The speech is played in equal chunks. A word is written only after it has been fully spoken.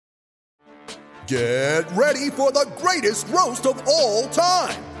Get ready for the greatest roast of all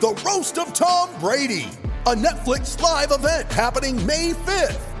time, the Roast of Tom Brady, a Netflix live event happening May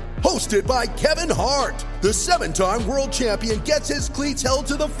 5th. Hosted by Kevin Hart, the 7-time world champion gets his cleats held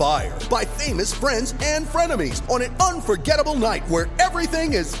to the fire by famous friends and frenemies on an unforgettable night where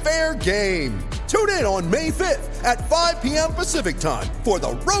everything is fair game. Tune in on May 5th at 5 p.m. Pacific time for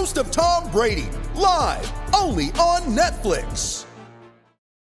the Roast of Tom Brady, live only on Netflix.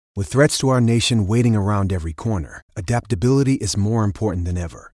 With threats to our nation waiting around every corner, adaptability is more important than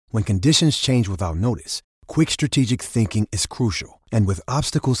ever. When conditions change without notice, quick strategic thinking is crucial. And with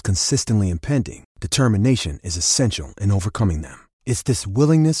obstacles consistently impending, determination is essential in overcoming them. It's this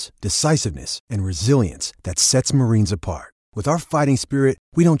willingness, decisiveness, and resilience that sets Marines apart. With our fighting spirit,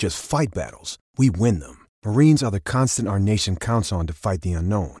 we don't just fight battles, we win them. Marines are the constant our nation counts on to fight the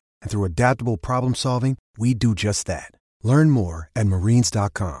unknown. And through adaptable problem solving, we do just that. Learn more at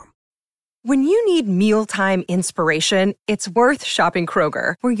marines.com. When you need mealtime inspiration, it's worth shopping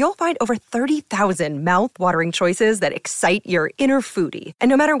Kroger, where you'll find over 30,000 mouth-watering choices that excite your inner foodie. And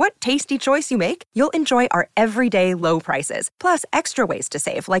no matter what tasty choice you make, you'll enjoy our everyday low prices, plus extra ways to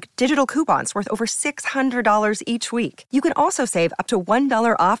save, like digital coupons worth over $600 each week. You can also save up to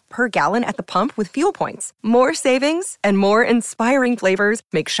 $1 off per gallon at the pump with fuel points. More savings and more inspiring flavors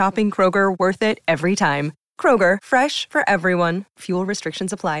make shopping Kroger worth it every time. Kroger, fresh for everyone. Fuel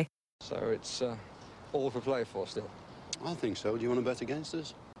restrictions apply. So it's all for play for still? I think so. Do you want to bet against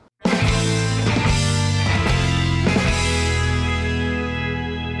us?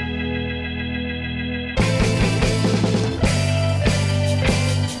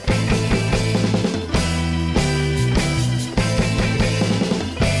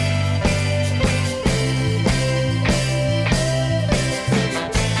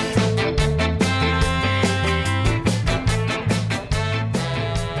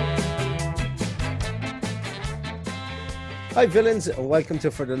 Hi villains, and welcome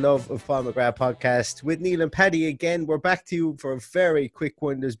to For the Love of Paul McGrath podcast with Neil and Paddy again. We're back to you for a very quick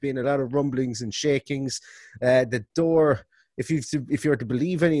one. There's been a lot of rumblings and shakings. The door, if you're to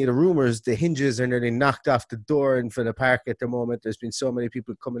believe any of the rumours, the hinges are nearly knocked off the door in Villa Park at the moment. There's been so many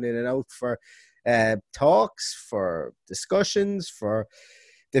people coming in and out for talks, for discussions,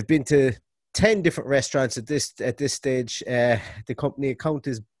 they've been to 10 different restaurants at this stage. The company account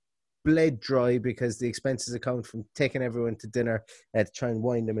is bled dry because the expenses account from taking everyone to dinner to try and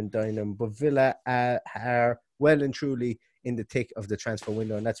wine them and dine them. But Villa are well and truly in the thick of the transfer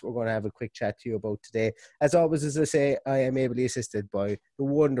window, and that's what we're going to have a quick chat to you about today. As always, as I say, I am ably assisted by the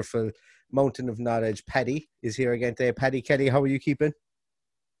wonderful mountain of knowledge. Paddy is here again today. Paddy Kelly, how are you keeping?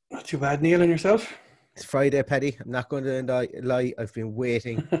 Not too bad, Neil, and yourself? It's Friday, Paddy. I'm not going to lie. I've been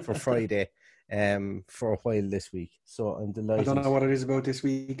waiting for Friday for a while this week, so I'm delighted. I don't know what it is about this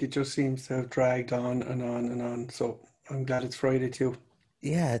week. It just seems to have dragged on and on and on, so I'm glad it's Friday too.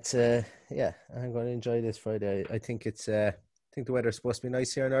 Yeah, it's I'm going to enjoy this Friday. I think it's I think the weather's supposed to be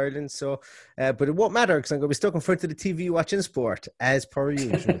nice here in Ireland, so but it won't matter because I'm going to be stuck in front of the TV watching sport as per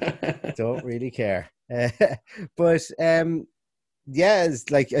usual. Don't really care. But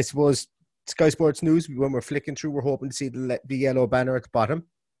it's like, I suppose, Sky Sports News, when we're flicking through, we're hoping to see the yellow banner at the bottom.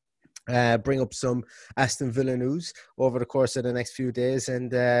 Bring up some Aston Villa news over the course of the next few days.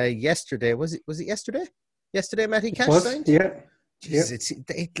 And yesterday, was it yesterday? Yesterday, Matty Cash signed? Yeah. Jeez,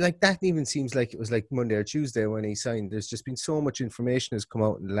 it like that even seems like it was like Monday or Tuesday when he signed. There's just been so much information has come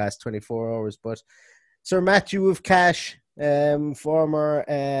out in the last 24 hours. But Sir Matthew of Cash, former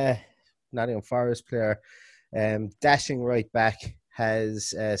Nottingham Forest player, dashing right back,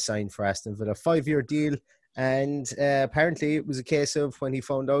 has signed for Aston Villa. 5-year deal. And apparently it was a case of when he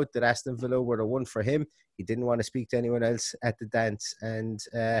found out that Aston Villa were the one for him, he didn't want to speak to anyone else at the dance. And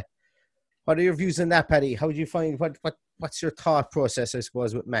what are your views on that, Paddy? How do you find, what's your thought process, I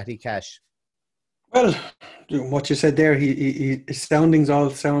suppose, with Matty Cash? Well, what you said there, his soundings all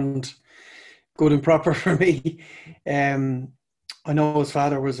sound good and proper for me. I know his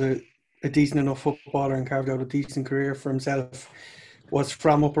father was a decent enough footballer and carved out a decent career for himself. Was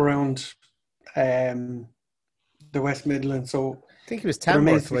from up around the West Midlands, so I think he was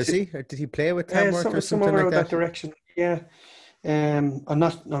Tamworth, was he? Or did he play with Tamworth or something like that? Direction? Yeah, I'm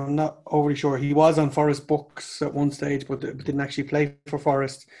not overly sure. He was on Forest books at one stage, but didn't actually play for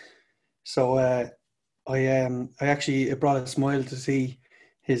Forest. So it brought a smile to see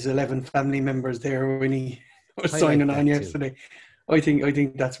his 11 family members there when he was signing on yesterday. I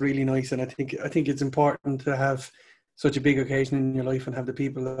think that's really nice, and I think it's important to have such a big occasion in your life and have the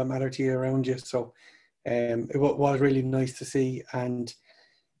people that matter to you around you. So it was really nice to see, and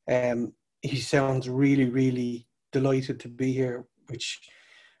he sounds really, really delighted to be here, which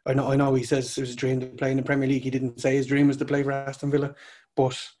I know he says it was a dream to play in the Premier League. He didn't say his dream was to play for Aston Villa,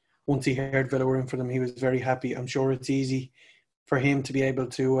 but once he heard Villa were in for them, he was very happy. I'm sure it's easy for him to be able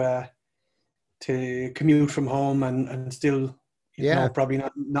to commute from home and still, you know, probably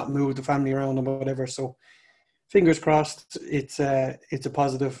not move the family around and whatever. So fingers crossed, it's a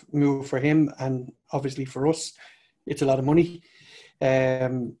positive move for him, and obviously for us, it's a lot of money.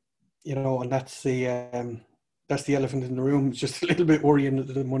 You know, and that's the elephant in the room. It's just a little bit worrying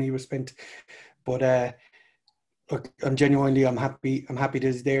that the money was spent, but look, I'm happy. I'm happy that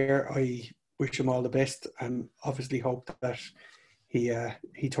he's there. I wish him all the best, and obviously hope that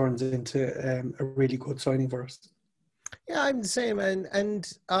he turns into a really good signing for us. Yeah, I'm the same,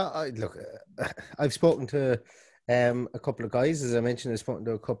 and look, I've spoken to a couple of guys, as I mentioned. I've spoken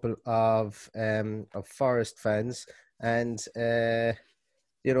to a couple of Forest fans, and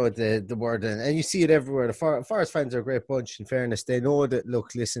you know, the word, and you see it everywhere. The Forest fans are a great bunch. In fairness, they know that.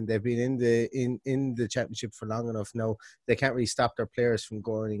 Look, listen, they've been in the championship for long enough now. They can't really stop their players from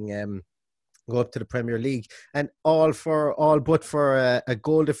going go up to the Premier League, and all but for a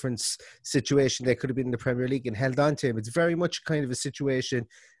goal difference situation, they could have been in the Premier League and held on to him. It's very much kind of a situation,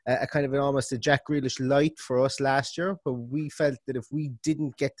 a kind of almost a Jack Grealish light for us last year, but we felt that if we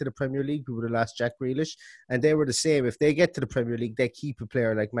didn't get to the Premier League, we would have lost Jack Grealish, and they were the same. If they get to the Premier League, they keep a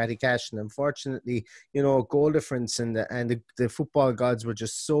player like Matty Cash, and unfortunately, you know, goal difference and the football gods were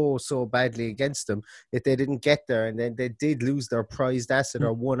just so badly against them that they didn't get there, and then they did lose their prized asset,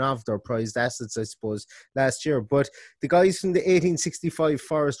 or one of their prized assets, I suppose, last year. But the guys from the 1865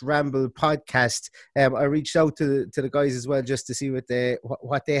 Forest Ramble podcast, I reached out to the guys as well just to see what they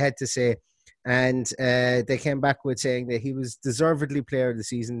had to say, and they came back with saying that he was deservedly player of the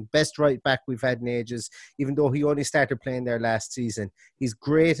season, best right back we've had in ages, even though he only started playing there last season. He's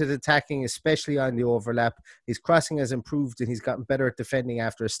great at attacking, especially on the overlap. His crossing has improved, and he's gotten better at defending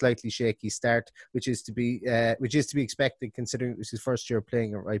after a slightly shaky start, which is to be expected considering it was his first year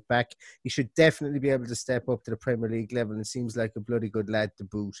playing at right back. He should definitely be able to step up to the Premier League level, and seems like a bloody good lad to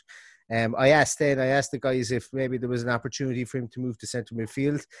boot. I asked the guys if maybe there was an opportunity for him to move to central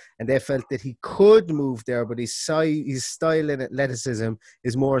midfield, and they felt that he could move there, but his style and athleticism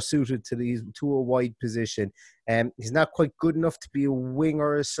is more suited to a wide position. He's not quite good enough to be a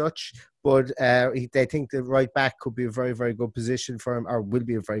winger as such, but they think the right back could be a very, very good position for him, or will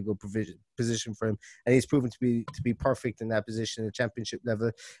be a very good position for him, and he's proven to be perfect in that position at championship level.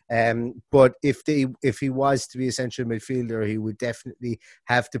 But if he was to be a central midfielder, he would definitely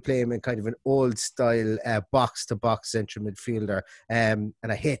have to play him in kind of an old style box to box central midfielder. And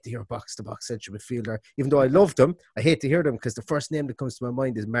I hate to hear box to box central midfielder, even though I love them. I hate to hear them because the first name that comes to my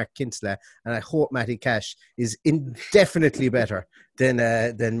mind is Mark Kinsella, and I hope Matty Cash is indefinitely better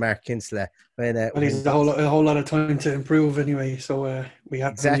than Mark Kinsella. Well, he's a whole lot of time to improve anyway. So we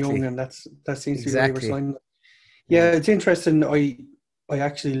have him young, and that seems to be where we're signing. Yeah, it's interesting. I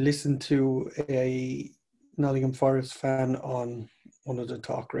actually listened to a Nottingham Forest fan on one of the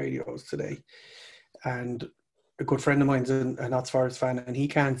talk radios today, and a good friend of mine's a Notts Forest fan, and he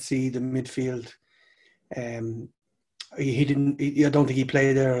can't see the midfield. He didn't. I don't think he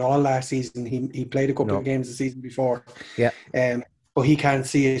played there at all last season. He played a couple of games the season before. Yeah. But he can't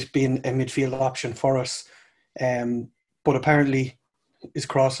see it being a midfield option for us. But apparently, his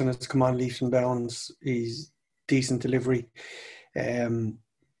crossing has come on leaps and bounds. He's decent delivery.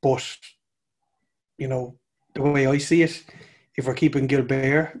 But you know, the way I see it, if we're keeping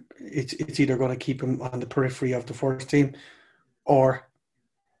Gilbert, it's either going to keep him on the periphery of the first team, or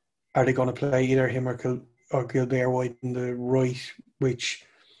are they going to play either him or Gilbert wide in the right, which,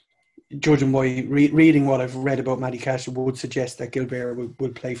 judging by reading what I've read about Matty Cash, would suggest that Gilbert will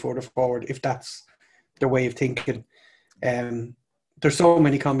play further forward if that's their way of thinking. There's so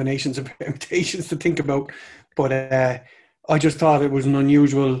many combinations and permutations to think about, but I just thought it was an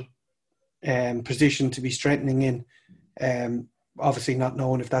unusual position to be strengthening in. Obviously not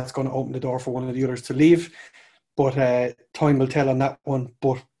knowing if that's going to open the door for one of the others to leave, but time will tell on that one.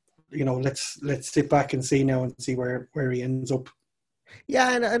 But you know, let's sit back and see now and see where he ends up.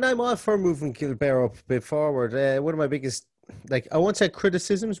 Yeah, and I'm all for moving Gilbert up a bit forward. One of my biggest, I won't say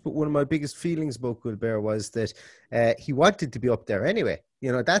criticisms, but one of my biggest feelings about Gilbert was that he wanted to be up there anyway.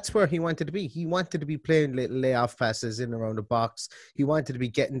 You know, that's where he wanted to be. He wanted to be playing little layoff passes in around the box. He wanted to be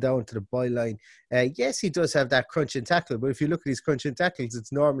getting down to the byline. Yes, he does have that crunch and tackle, but if you look at his crunch and tackles,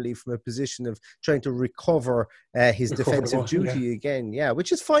 it's normally from a position of trying to recover his defensive duty again. Yeah,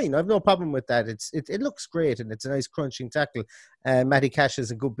 which is fine. I have no problem with that. It looks great, and it's a nice crunching tackle. Matty Cash has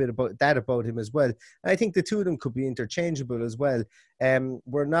a good bit about him as well. I think the two of them could be interchangeable as well.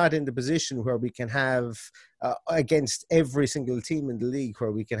 we're not in the position where we can have, against every single team in the league,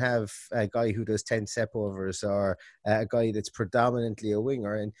 where we can have a guy who does 10 step overs or a guy that's predominantly a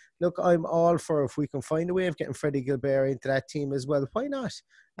winger. And look, I'm all for, if we can find a way of getting Freddie Gilbert into that team as well, why not?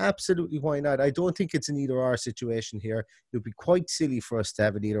 Absolutely, why not? I don't think it's an either-or situation here. It would be quite silly for us to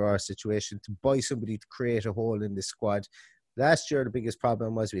have an either-or situation, to buy somebody to create a hole in the squad. Last year, the biggest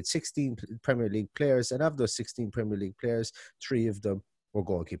problem was we had 16 Premier League players, and of those 16 Premier League players, 3 of them were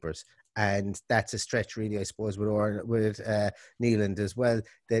goalkeepers. And that's a stretch, really, I suppose, with Neeland as well,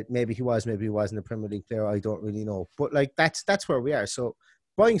 that maybe he was, maybe he wasn't a Premier League player. I don't really know. But, like, that's where we are. So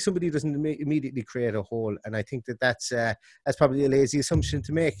buying somebody doesn't immediately create a hole, and I think that's probably a lazy assumption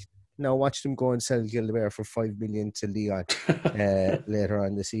to make. Now watch them go and sell Gilbert for $5 million to Lyon later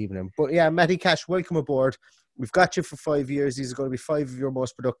on this evening. But yeah, Matty Cash, welcome aboard. We've got you for 5 years. These are going to be 5 of your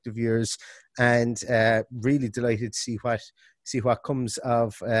most productive years, and really delighted to see what comes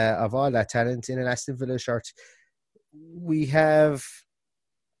of all that talent in an Aston Villa shirt. We have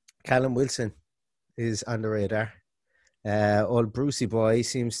Callum Wilson is on the radar. Old Brucey boy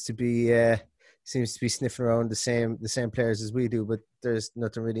seems to be sniffing around the same players as we do, but there's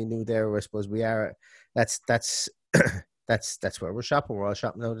nothing really new there. I suppose we are. That's where we're shopping. We're all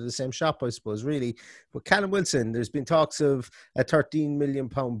shopping out of the same shop, I suppose, really. But Callum Wilson, there's been talks of a £13 million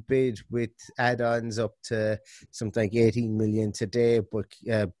bid with add-ons up to something like 18 million today, but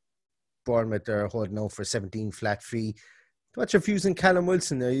Bournemouth are holding out for 17 flat fee. What's your views on Callum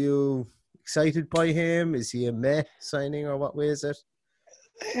Wilson? Are you excited by him? Is he a meh signing, or what way is it?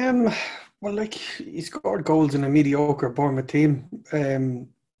 Well, like, he scored goals in a mediocre Bournemouth team. I've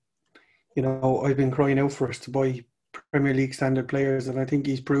been crying out for us to buy Premier League standard players, and I think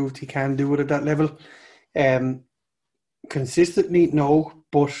he's proved he can do it at that level. Consistently, no,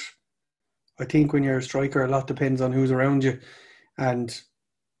 but I think when you're a striker, a lot depends on who's around you, and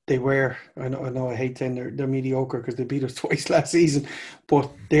they were. I know I hate saying they're mediocre because they beat us twice last season,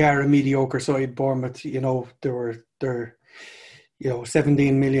 but they are a mediocre side. Bournemouth, they're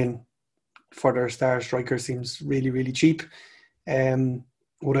 17 million for their star striker seems really, really cheap.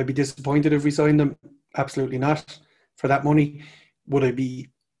 Would I be disappointed if we signed them? Absolutely not. For that money, would I be,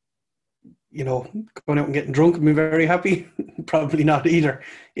 going out and getting drunk and be very happy? Probably not either.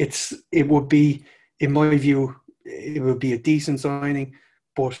 It would be, in my view, it would be a decent signing,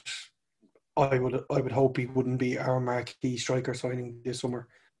 but I would hope he wouldn't be our marquee striker signing this summer,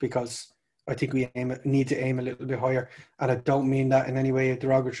 because I think we need to aim a little bit higher. And I don't mean that in any way, a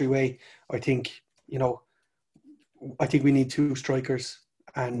derogatory way. I think, I think we need 2 strikers,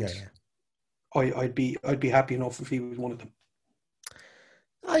 and I'd be happy enough if he was one of them.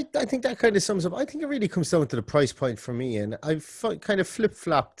 I think that kind of sums up. I think it really comes down to the price point for me, and I've kind of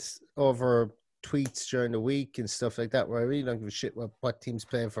flip-flopped over tweets during the week and stuff like that, where I really don't give a shit what teams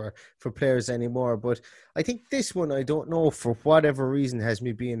play for players anymore. But I think this one, I don't know, for whatever reason, has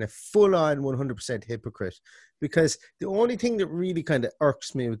me being a full-on 100% hypocrite, because the only thing that really kind of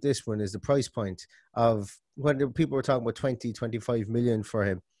irks me with this one is the price point of when people were talking about 20-25 million for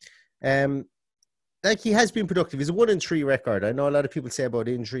him. Like, he has been productive. He's a 1-3 record. I know a lot of people say about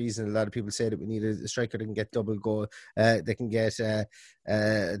injuries, and a lot of people say that we need a striker that can get double goal, they can get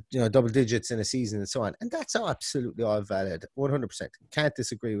double digits in a season and so on. And that's absolutely all valid, 100%. Can't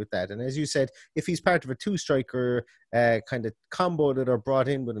disagree with that. And as you said, if he's part of a 2-striker kind of combo that are brought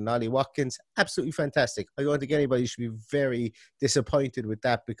in with an Ollie Watkins, absolutely fantastic. I don't think anybody should be very disappointed with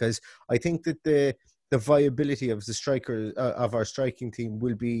that, because I think that the viability of the striker of our striking team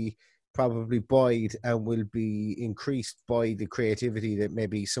will be probably buoyed and will be increased by the creativity that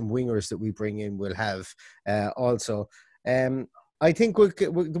maybe some wingers that we bring in will have also. I think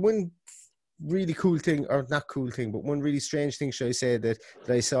the one really cool thing, or not cool thing, but one really strange thing, should I say, that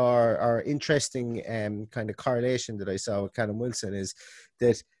I saw, or interesting kind of correlation that I saw with Callum Wilson, is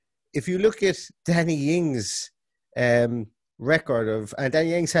that if you look at Danny Ings' record of, and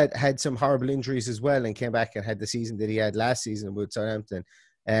Danny Ings had some horrible injuries as well and came back and had the season that he had last season with Southampton.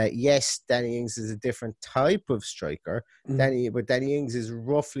 Yes, Danny Ings is a different type of striker. But Danny Ings is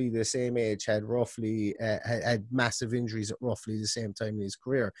roughly the same age, had massive injuries at roughly the same time in his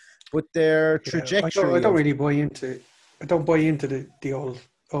career. But their trajectory, I don't really buy into. I don't buy into the old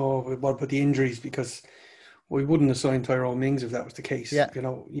what about the injuries, because we wouldn't have signed Tyrone Mings if that was the case. Yeah.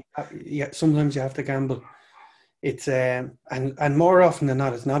 Sometimes you have to gamble. It's and more often than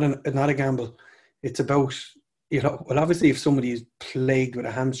not, it's not a gamble. It's about, well, obviously, if somebody is plagued with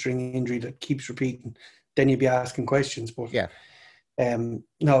a hamstring injury that keeps repeating, then you'd be asking questions. But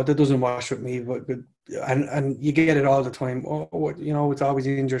no, that doesn't wash with me. But and you get it all the time. It's always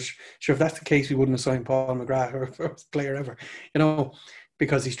injured. Sure, if that's the case, we wouldn't have signed Paul McGrath or first player ever,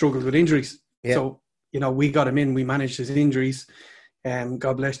 because he struggled with injuries. Yeah. So, we got him in, we managed his injuries.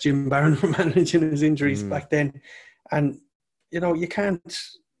 God bless Jim Barron for managing his injuries back then. And, you can't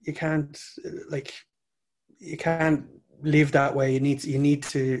live that way. You need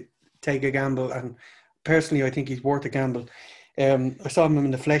to take a gamble. And personally, I think he's worth a gamble. I saw him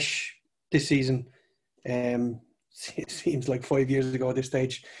in the flesh this season. It seems like 5 years ago at this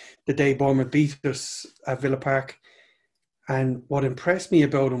stage, the day Bournemouth beat us at Villa Park. And what impressed me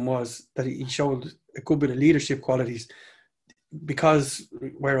about him was that he showed a good bit of leadership qualities, because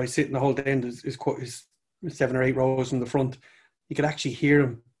where I sit in the whole end is 7 or 8 rows from the front. You could actually hear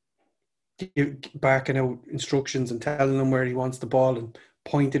him barking out instructions and telling them where he wants the ball and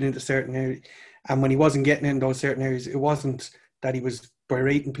pointing into certain areas. And when he wasn't getting in those certain areas, it wasn't that he was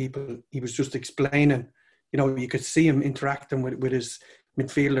berating people. He was just explaining. You could see him interacting with his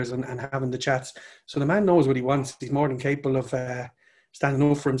midfielders and having the chats. So the man knows what he wants. He's more than capable of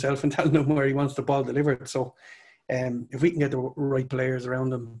standing up for himself and telling them where he wants the ball delivered. So if we can get the right players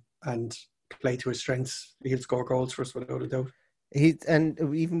around him and play to his strengths, he'll score goals for us without a doubt. And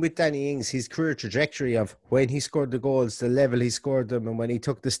even with Danny Ings, his career trajectory of when he scored the goals, the level he scored them, and when he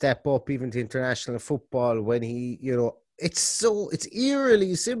took the step up even to international football, when he, it's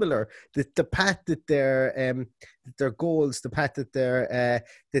eerily similar. The path that their goals, the path that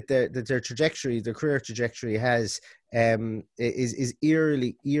their trajectory, their career trajectory has, is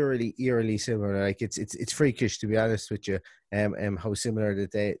eerily similar. Like it's freakish, to be honest with you. How similar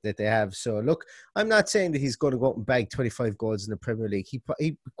that they have. So look, I'm not saying that he's going to go out and bag 25 goals in the Premier League. He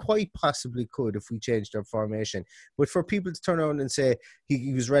quite possibly could if we changed our formation. But for people to turn around and say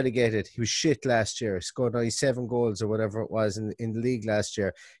he was relegated, he was shit last year, scored only 7 goals or whatever it was in the league last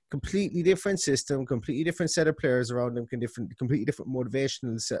year. Completely different system, completely different set of players around him, completely different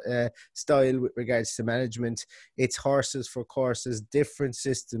motivational style with regards to management. It's horses for courses, different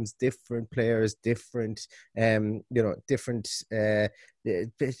systems, different players, different different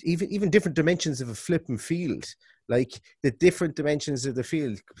even different dimensions of a flipping field. Like the different dimensions of the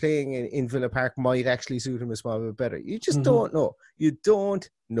field, playing in Villa Park might actually suit him a small bit better. You just don't know. You don't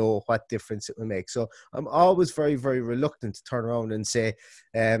know what difference it will make. So I'm always very, very reluctant to turn around and say,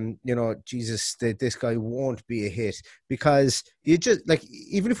 Jesus, this guy won't be a hit, because you just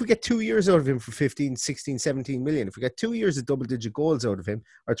even if we get 2 years out of him for 15, 16, 17 million, if we get 2 years of double-digit goals out of him,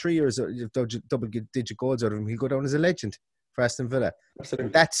 or 3 years of double-digit goals out of him, he'll go down as a legend for Aston Villa.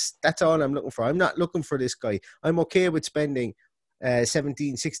 Absolutely. That's all I'm looking for. I'm not looking for this guy. I'm okay with spending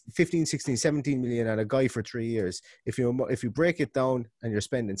 15, 16, 17 million on a guy for 3 years. If you break it down and you're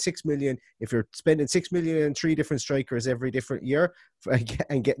spending 6 million, if you're spending 6 million on 3 different strikers every different year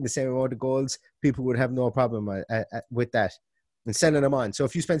and getting the same amount of goals, people would have no problem with that and selling them on. So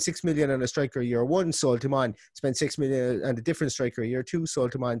if you spend 6 million on a striker year 1, sold him on, spend 6 million on a different striker year 2,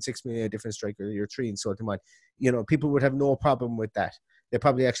 sold him on, 6 million on a different striker year 3 and sold him on. People would have no problem with that. They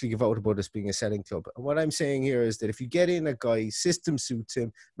probably actually give out about us being a selling club. And what I'm saying here is that if you get in a guy, system suits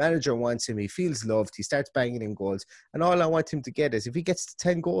him, manager wants him, he feels loved, he starts banging in goals, and all I want him to get is if he gets to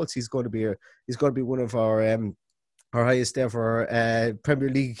 10 goals, he's going to be one of our highest ever Premier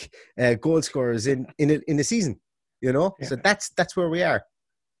League goal scorers in a season. Yeah. So that's where we are.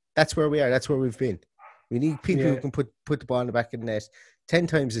 That's where we are. That's where we've been. We need people who can put the ball in the back of the net 10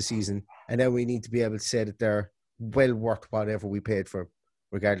 times a season, and then we need to be able to say that they're well worth whatever we paid for them,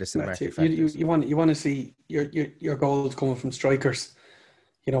 regardless of market factors. You want to see your goals coming from strikers.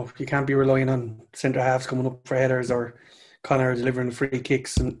 You can't be relying on centre halves coming up for headers or Connor delivering free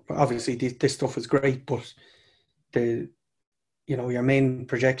kicks. And obviously this stuff is great, but your main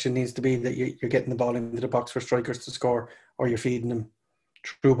projection needs to be that you're getting the ball into the box for strikers to score, or you're feeding them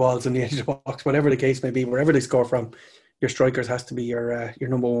through balls in the edge of the box, whatever the case may be, wherever they score from. Your strikers has to be your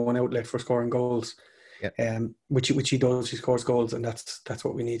number one outlet for scoring goals. Yep. Which he does. He scores goals, and that's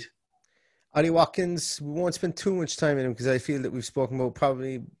what we need. Ollie Watkins, we won't spend too much time on him because I feel that we've spoken about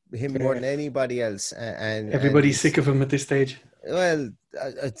probably him more than anybody else. And everybody's sick of him at this stage. Well,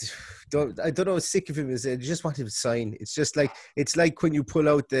 I don't know. Sick of him is. I just want him to sign. It's like when you pull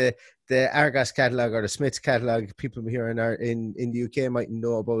out the Argos catalogue or the Smiths catalogue. People here in the UK mightn't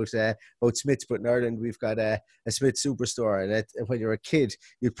know about Smiths, but in Ireland we've got a Smiths superstore. And when you're a kid,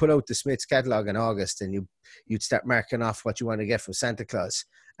 you'd pull out the Smiths catalogue in August, and you'd start marking off what you want to get from Santa Claus,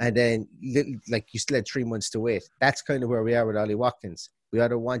 and then you still had 3 months to wait. That's kind of where we are with Ollie Watkins. We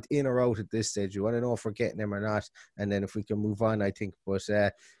either want in or out at this stage. We want to know if we're getting him or not, and then if we can move on, I think. But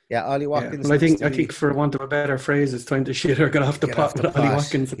Ollie Watkins. Well, I think for want of a better phrase, it's time to shit or get off the pot with Ollie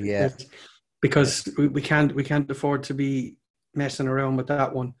Watkins. Yeah. because we can't afford to be messing around with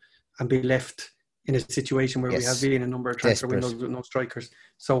that one and be left in a situation where we have been in a number of transfer windows with no strikers.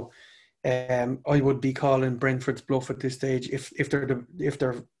 So I would be calling Brentford's bluff at this stage if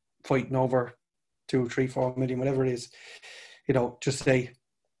they're fighting over 2, 3, 4 million, whatever it is. Just say,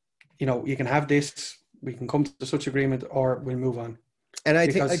 you can have this. We can come to such agreement, or we'll move on. And I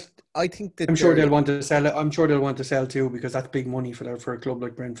think that I'm sure they'll want to sell it. I'm sure they'll want to sell too, because that's big money for a club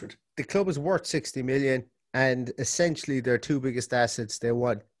like Brentford. The club is worth 60 million, and essentially their two biggest assets. They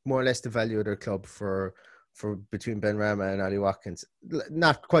want more or less the value of their club for between Benrahma and Ollie Watkins.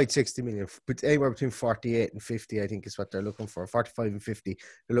 Not quite 60 million, but anywhere between 48 and 50, I think, is what they're looking for. 45 and 50.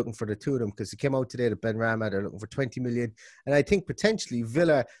 They're looking for the two of them, because it came out today that Benrahma, they're looking for 20 million. And I think potentially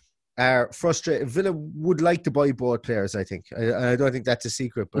Villa are frustrated. Villa would like to buy both players, I think. I don't think that's a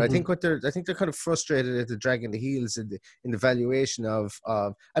secret, but I think they're kind of frustrated at the dragging the heels in the valuation of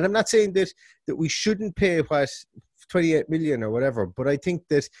and I'm not saying that we shouldn't pay 28 million or whatever, but I think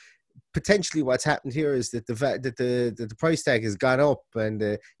that potentially what's happened here is that the price tag has gone up,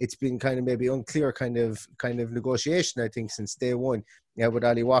 and it's been kind of maybe unclear kind of negotiation, I think, since day one, with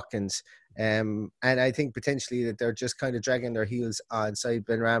Ollie Watkins. And I think potentially that they're just kind of dragging their heels on side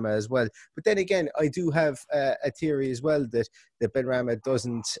Benrahma as well. But then again, I do have a theory as well that Benrahma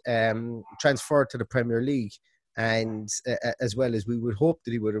doesn't transfer to the Premier League, and as well as we would hope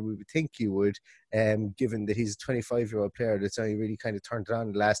that he would, or we would think he would, given that he's a 25-year-old player that's only really kind of turned it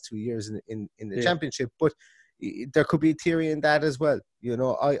on the last 2 years in the Championship. But there could be a theory in that as well.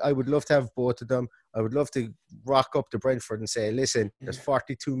 I would love to have both of them. I would love to rock up to Brentford and say, listen, there's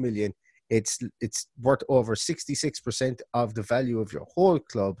 42 million. It's worth over 66% of the value of your whole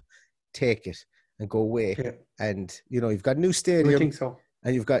club. Take it and go away. Yeah. And you've got a new stadium. I think so.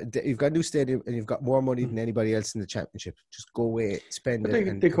 And you've got a new stadium, and you've got more money than anybody else in the Championship. Just go away, spend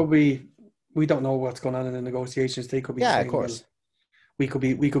it. They could be. We don't know what's going on in the negotiations. They could be. Yeah, saying, of course. Well, we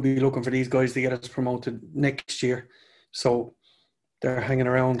could be looking for these guys to get us promoted next year. So they're hanging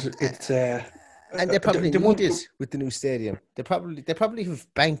around. It's and they probably need this with the new stadium. They probably have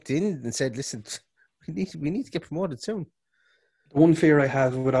banked in and said, listen, we need to get promoted soon. The one fear I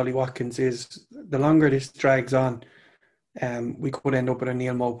have with Ollie Watkins is the longer this drags on, we could end up with a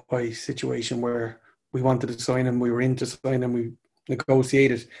Neil Maupay situation where we wanted to sign him, we were in to sign him, we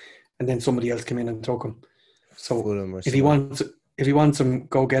negotiated, and then somebody else came in and took him. So if he wants him,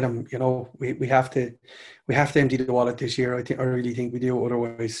 go get him. We have to empty the wallet this year. I really think we do.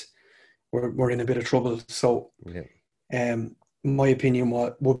 Otherwise, we're in a bit of trouble. So, my opinion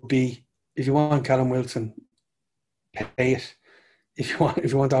would be, if you want Callum Wilson, pay it. If you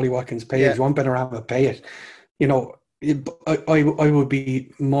want Ollie Watkins, pay it. If you want Benrahma, pay it. I would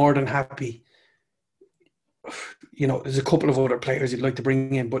be more than happy. There's a couple of other players you'd like to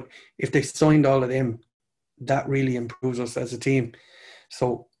bring in, but if they signed all of them, that really improves us as a team.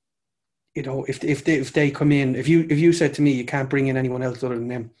 So, if they come in, if you said to me you can't bring in anyone else other than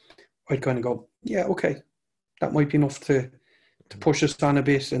them, I'd kind of go, yeah, okay, that might be enough to push us on a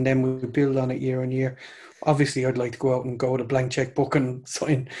bit, and then we build on it year on year. Obviously, I'd like to go out and go with a blank checkbook and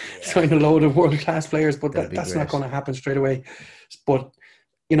sign a load of world-class players, but that's not going to happen straight away. But,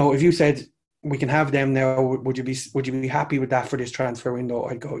 if you said we can have them now, would you be happy with that for this transfer window?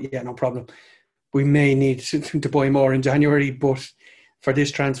 I'd go, yeah, no problem. We may need to buy more in January, but for this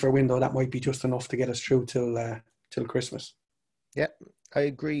transfer window, that might be just enough to get us through till Christmas. Yeah, I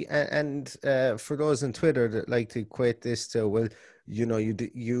agree. And for those on Twitter that like to equate this to, well,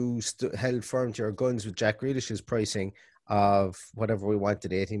 you held firm to your guns with Jack Grealish's pricing of whatever we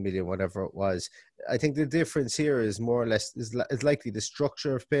wanted, 18 million, whatever it was. I think the difference here is more or less is likely the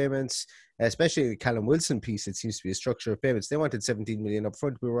structure of payments, especially the Callum Wilson piece. It seems to be a structure of payments. They wanted 17 million up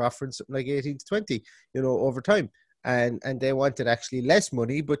front. We were offering something like 18 to 20, over time. And they wanted actually less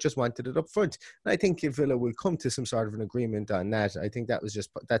money, but just wanted it up front. And I think if Villa will come to some sort of an agreement on that, I think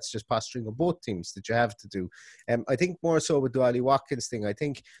that's just posturing on both teams that you have to do. I think more so with the Ollie Watkins thing, I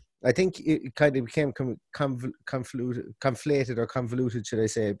think it kind of became conflated or convoluted, should I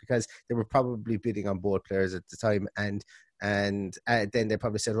say, because they were probably bidding on both players at the time, and then they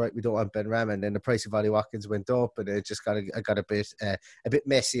probably said, right, we don't want Benrahma, and then the price of Ollie Watkins went up, and it just got a bit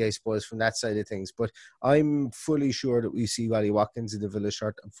messy, I suppose, from that side of things. But I'm fully sure that we see Ollie Watkins in the Villa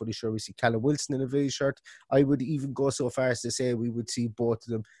shirt. I'm fully sure we see Callum Wilson in the Villa shirt. I would even go so far as to say we would see both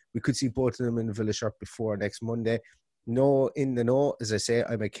of them. We could see both of them in the Villa shirt before next Monday. No, in the know, as I say,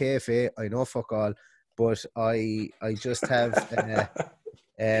 I'm a KFA. I know fuck all, but I just have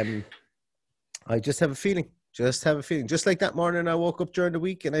I just have a feeling. Just have a feeling. Just like that morning, I woke up during the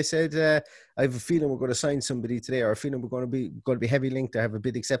week and I said, "I have a feeling we're going to sign somebody today, or a feeling we're going to be heavy linked or have a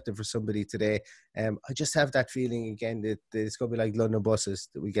bid accepted for somebody today." I just have that feeling again that it's going to be like London buses,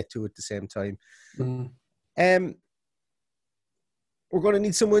 that we get to at the same time. We're going to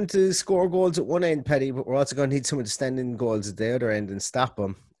need someone to score goals at one end, Paddy, but we're also going to need someone to stand in goals at the other end and stop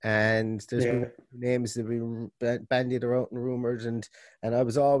them. And there's been names that have been bandied around and rumoured, and I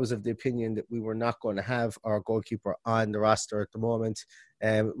was always of the opinion that we were not going to have our goalkeeper on the roster at the moment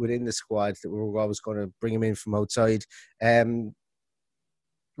within the squad, that we were always going to bring him in from outside. Sergio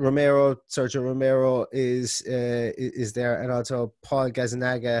Romero is there, and also Paul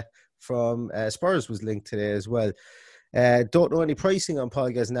Gazzaniga from Spurs was linked today as well. Don't know any pricing on Paul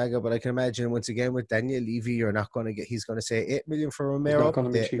Gazzaniga, but I can imagine once again with Daniel Levy, you're not going to get. He's going to say 8 million for Romero, 8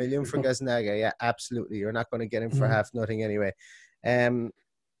 million for Gazzaniga. Yeah, absolutely. You're not going to get him for half nothing anyway. A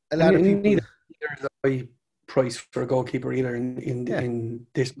lot of people. Neither is a high price for a goalkeeper either in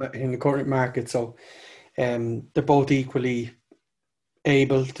the current market. So, they're both equally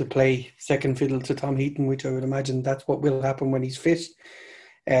able to play second fiddle to Tom Heaton, which I would imagine that's what will happen when he's fit.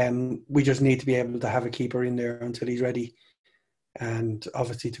 We just need to be able to have a keeper in there until he's ready, and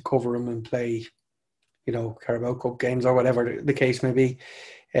obviously to cover him and play, Carabao Cup games or whatever the case may be.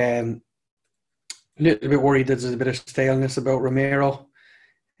 A little bit worried that there's a bit of staleness about Romero.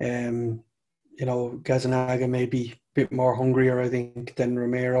 Gazzaniga may be a bit more hungrier, I think, than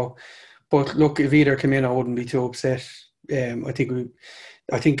Romero. But look, if either came in, I wouldn't be too upset. I think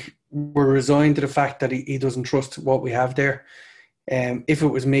we're resigned to the fact that he doesn't trust what we have there. If it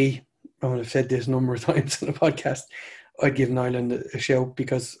was me, I would have said this a number of times on the podcast, I'd give Nyland a shout,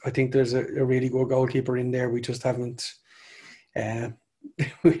 because I think there's a really good goalkeeper in there. We just haven't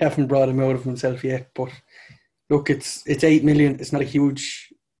brought him out of himself yet. But look, it's 8 million. It's not a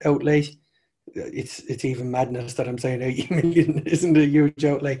huge outlay. It's even madness that I'm saying 8 million isn't a huge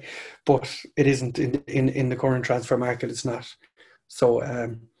outlay, but it isn't in the current transfer market. It's not.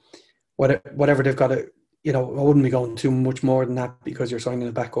 So whatever they've got to. I wouldn't be going too much more than that, because you're signing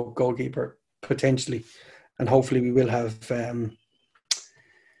a backup goalkeeper potentially, and hopefully we will have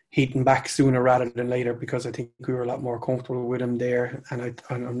Heaton back sooner rather than later, because I think we were a lot more comfortable with him there, and I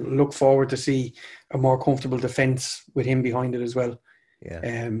look forward to see a more comfortable defence with him behind it as well,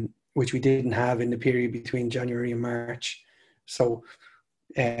 which we didn't have in the period between January and March. So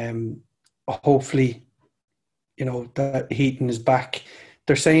hopefully, that Heaton is back.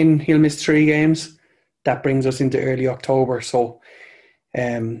 They're saying he'll miss 3 games. That brings us into early October. So,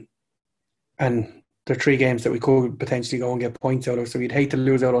 and there are 3 games that we could potentially go and get points out of. So you'd hate to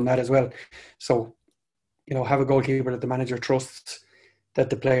lose out on that as well. So, have a goalkeeper that the manager trusts, that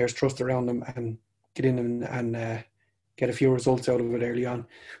the players trust around them, and get in and get a few results out of it early on.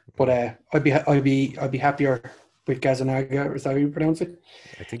 But I'd be happier with Gazzaniga. Is that how you pronounce it?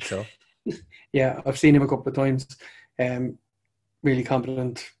 I think so. Yeah, I've seen him a couple of times. Really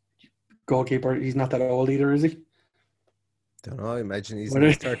competent goalkeeper. He's not that old either, is he? Don't know. I imagine he's in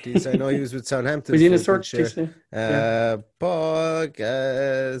his 30s. I know he was with Southampton. Was he in his 30s? Paul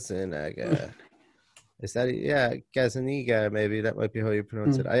Gazzaniga. Is that, Gazzaniga, maybe that might be how you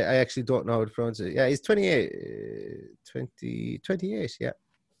pronounce it. I actually don't know how to pronounce it. Yeah, he's 28. 28, yeah.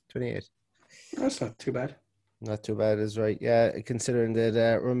 28. That's not too bad. Not too bad is right. Yeah, considering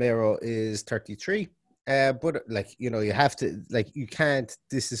that Romero is 33. But you have to, you can't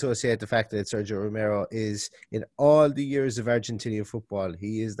disassociate the fact that Sergio Romero is, in all the years of Argentinian football,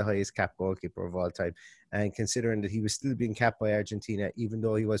 he is the highest capped goalkeeper of all time. And considering that he was still being capped by Argentina, even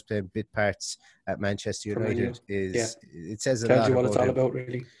though he was playing bit parts at Manchester United, it says a lot. Tells you what it's all about,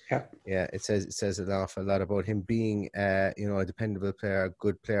 really. Yeah, it says an awful lot about him being, a dependable player, a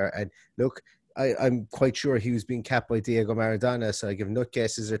good player. And look, I'm quite sure he was being capped by Diego Maradona, so I give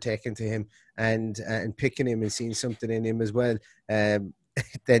nutcases are taken to him and picking him and seeing something in him as well. Then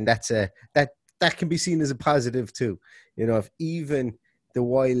that can be seen as a positive too. If even the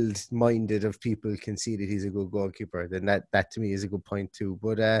wild-minded of people can see that he's a good goalkeeper, then that to me is a good point too.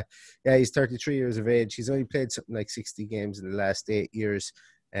 But he's 33 years of age. He's only played something like 60 games in the last 8 years,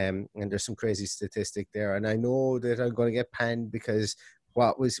 and there's some crazy statistic there. And I know that I'm going to get panned because.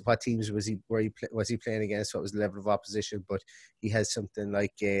 What teams was he playing against? What was the level of opposition? But he has something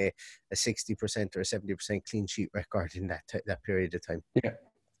like a 60% or a 70% clean sheet record in that period of time. Yeah,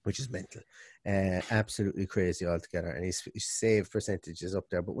 which is mental, absolutely crazy altogether. And his save percentage is up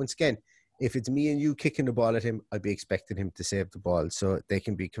there. But once again, if it's me and you kicking the ball at him, I'd be expecting him to save the ball. So they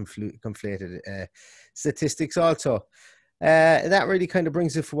can be conflated statistics also. That really kind of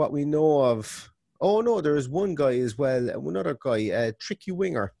brings it for what we know of. Oh, no, there is one guy as well, another guy, a tricky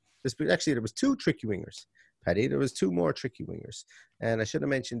winger. There was 2 tricky wingers. Paddy, there was 2 more tricky wingers. And I should have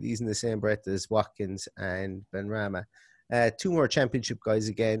mentioned these in the same breath as Watkins and Benrahma. 2 more championship guys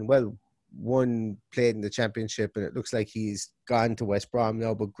again. Well, one played in the championship, and it looks like he's gone to West Brom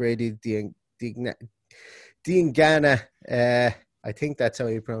now, but Grady Diangana, I think that's how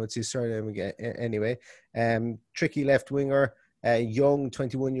you pronounce his surname again. Anyway, tricky left winger, young,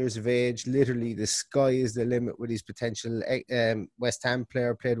 21 years of age. Literally, the sky is the limit with his potential. West Ham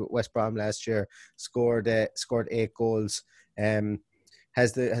player, played with West Brom last year, scored 8 goals.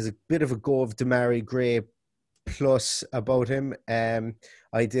 Has a bit of a go of Demarai Gray plus about him. I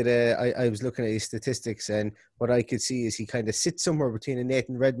was looking at his statistics, and what I could see is he kind of sits somewhere between a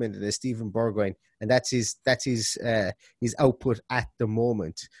Nathan Redmond and a Stephen Bergwijn, and that's his output at the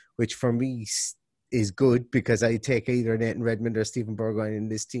moment, which for me is good, because I take either Nathan Redmond or Stephen Bergwijn in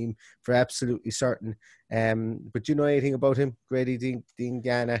this team for absolutely certain. But do you know anything about him, Grady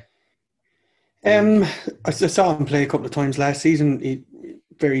Diangana? I saw him play a couple of times last season.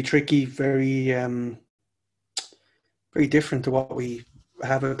 Very tricky, very different to what we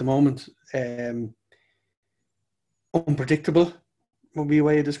have at the moment. Unpredictable would be a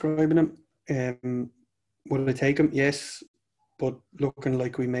way of describing him. Would I take him? Yes, but looking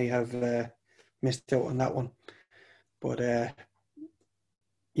like we may have missed out on that one. But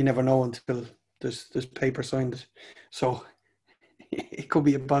you never know until there's paper signed, so it could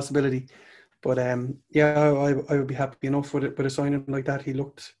be a possibility. But I would be happy enough with a signing like that. He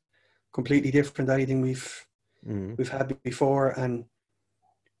looked completely different to anything we've had before, and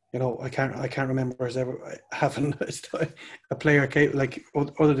I can't remember us ever having a player like,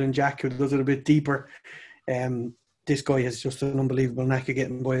 other than Jack, who does it a bit deeper. This guy has just an unbelievable knack of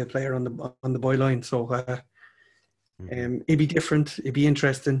getting by a player on the byline. So it'd be different, it'd be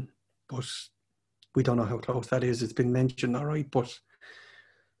interesting, but we don't know how close that is. It's been mentioned, all right, but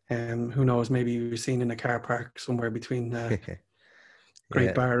who knows? Maybe we were seen in a car park somewhere between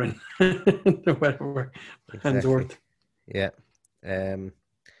Great Bar and whatever, Handsworth. Yeah. And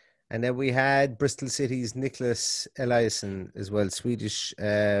then we had Bristol City's Nicholas Eliasson as well, Swedish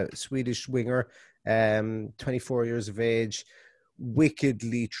winger, 24 years of age,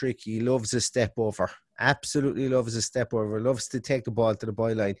 wickedly tricky, loves a step over, absolutely loves a step over, loves to take the ball to the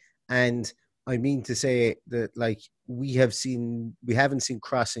byline. And I mean to say that, like, we haven't seen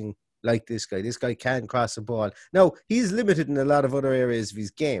crossing like this guy. This guy can cross a ball. Now, he's limited in a lot of other areas of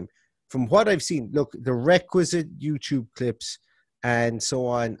his game. From what I've seen, look, the requisite YouTube clips and so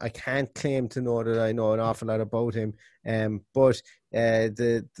on, I can't claim to know that I know an awful lot about him. But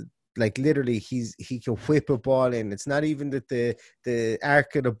literally, he can whip a ball in. It's not even that the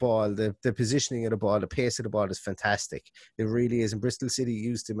arc of the ball, the positioning of the ball, the pace of the ball is fantastic. It really is. And Bristol City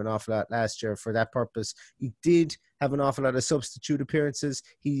used him an awful lot last year for that purpose. He did have an awful lot of substitute appearances.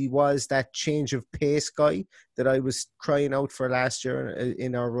 He was that change of pace guy that I was crying out for last year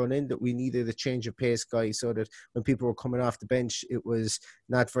in our run-in, that we needed a change of pace guy so that when people were coming off the bench, it was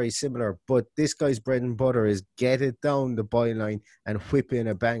not very similar. But this guy's bread and butter is get it down the byline and whip in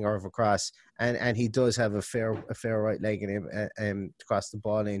a banger of a cross. And he does have a fair right leg in him to cross the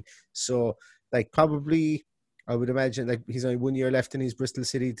ball in. So, like, probably, I would imagine, like, he's only 1 year left in his Bristol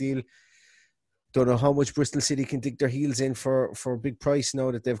City deal. Don't know how much Bristol City can dig their heels in for a big price now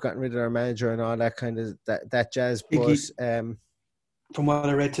that they've gotten rid of their manager and all that kind of that jazz. But from what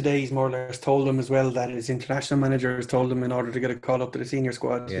I read today, he's more or less told him as well that his international manager has told him in order to get a call up to the senior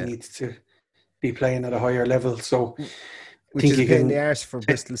squad, he needs to be playing at a higher level. So, which is a pain in the arse for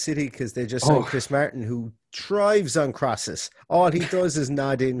Bristol City, because they just signed Chris Martin, who thrives on crosses. All he does is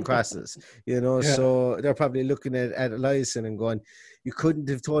nod in crosses, So they're probably looking at Eliasson and going, you couldn't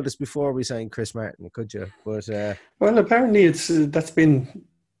have told us before we signed Chris Martin, could you? But well, apparently that's been,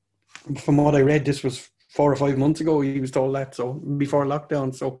 from what I read, this was 4 or 5 months ago he was told that, so before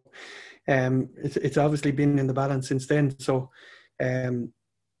lockdown. So it's obviously been in the balance since then. So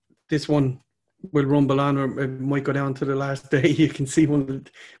this one will rumble on, or it might go down to the last day. You can see one of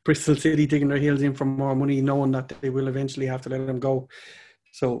Bristol City digging their heels in for more money, knowing that they will eventually have to let them go.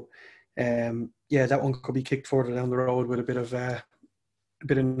 So that one could be kicked further down the road with a bit of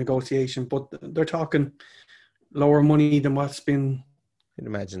negotiation, but they're talking lower money than what's been. I'd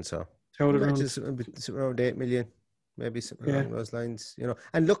imagine so. Around 8 million, maybe something along those lines.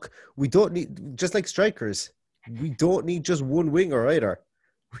 And look, we don't need, just like strikers, we don't need just one winger either.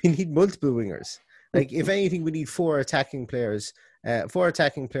 We need multiple wingers. Like, if anything, we need 4 attacking players. 4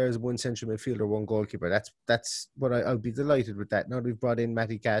 attacking players, 1 central midfielder, 1 goalkeeper. That's what I'll be delighted with that. Now that we've brought in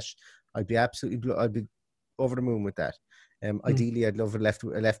Matty Cash, I'd be over the moon with that. Ideally, I'd love a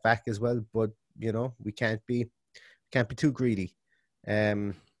left back as well, but we can't be too greedy.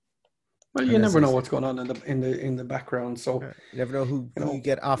 Well, you never know what's going on in the background. So you never know who you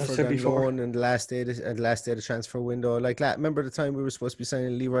get offered on loan in the last day of the transfer window. Like that, remember the time we were supposed to be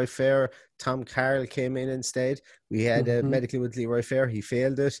signing Leroy Fair? Tom Carroll came in instead. We had medically with Leroy Fair. He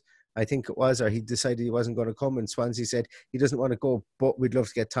failed it, I think it was, or he decided he wasn't going to come. And Swansea said he doesn't want to go, but we'd love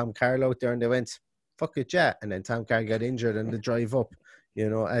to get Tom Carroll out there. And they went, fuck it, yeah. And then Tom Carroll got injured and the drive up,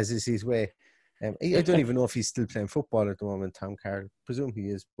 as is his way. I don't even know if he's still playing football at the moment, Tom Carroll. Presume he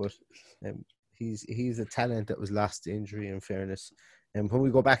is, but he's a talent that was lost to injury, in fairness. And when we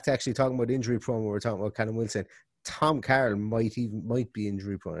go back to actually talking about injury prone, we were talking about Callum Wilson. Tom Carroll might be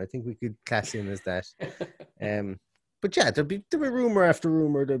injury prone. I think we could class him as that. But yeah, there'll be rumor after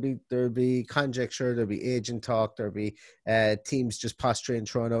rumor. There'll be conjecture. There'll be agent talk. There'll be teams just posturing,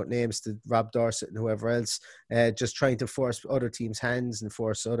 throwing out names to Rob Dorsett and whoever else, just trying to force other teams' hands and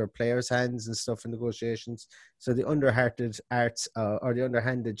force other players' hands and stuff in negotiations. So the underhanded arts, or the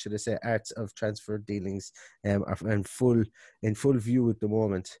underhanded, should I say, arts of transfer dealings, are in full view at the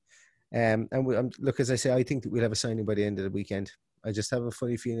moment. Look, as I say, I think that we'll have a signing by the end of the weekend. I just have a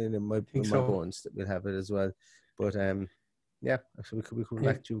funny feeling in my bones that we'll have it as well. But so we could be coming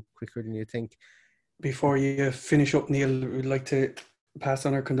back to you quicker than you think. Before you finish up, Neil, we'd like to pass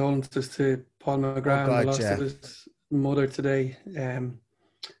on our condolences to Paul McGrath and the loss of his mother today.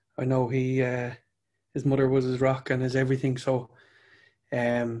 I know his mother was his rock and his everything, so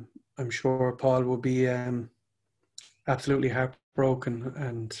I'm sure Paul will be absolutely heartbroken,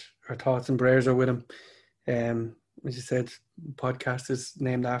 and our thoughts and prayers are with him. As you said, the podcast is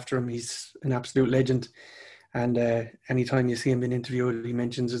named after him. He's an absolute legend. And anytime you see him being interviewed, he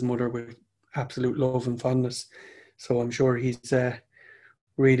mentions his mother with absolute love and fondness. So I'm sure he's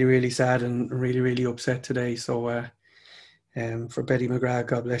really, really sad and really, really upset today. So for Betty McGrath,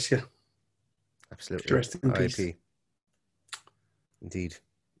 God bless you. Absolutely. Rest in peace. RIP. Indeed.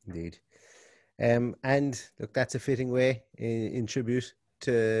 And look, that's a fitting way in tribute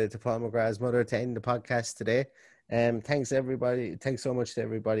to Paul McGrath's mother to end the podcast today. Thanks everybody. Thanks so much to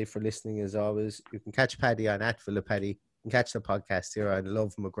everybody for listening. As always, you can catch Paddy on @VillaPaddy. You can catch the podcast here on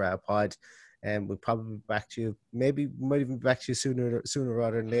Love McGrath Pod. We'll probably be back to you. Maybe we might even be back to you sooner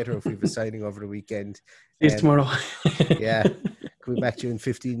rather than later if we've a signing over the weekend. See you tomorrow. Yeah, we'll be back to you in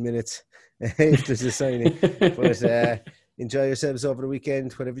 15 minutes if there's a signing. But enjoy yourselves over the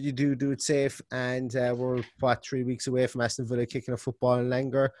weekend. Whatever you do, do it safe. And we're 3 weeks away from Aston Villa kicking a football in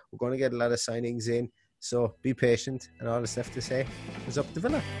Langer. We're going to get a lot of signings in. So be patient, and all that's left to say is up to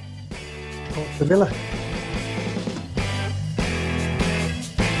Villa. Up to Villa.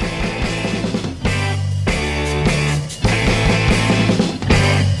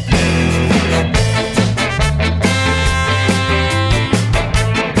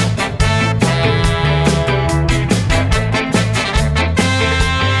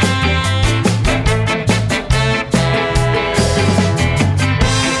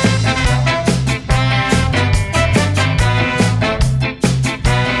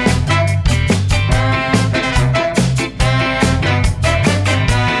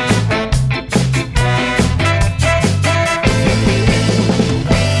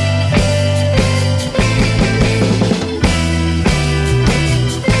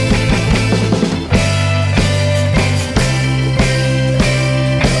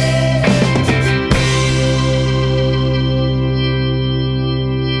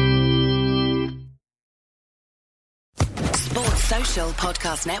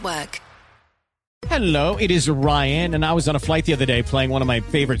 Podcast Network. Hello, it is Ryan, and I was on a flight the other day playing one of my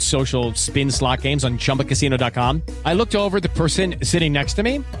favorite social spin slot games on ChumbaCasino.com. I looked over at the person sitting next to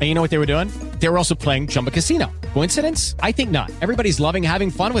me, and you know what they were doing? They were also playing Chumba Casino. Coincidence? I think not. Everybody's loving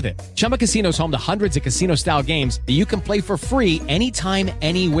having fun with it. Chumba Casino is home to hundreds of casino-style games that you can play for free anytime,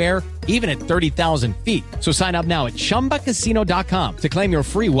 anywhere, even at 30,000 feet. So sign up now at ChumbaCasino.com to claim your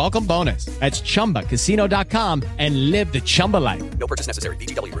free welcome bonus. That's ChumbaCasino.com and live the Chumba life. No purchase necessary.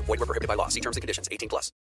 VGW. Void where prohibited by law. See terms and conditions. 18+.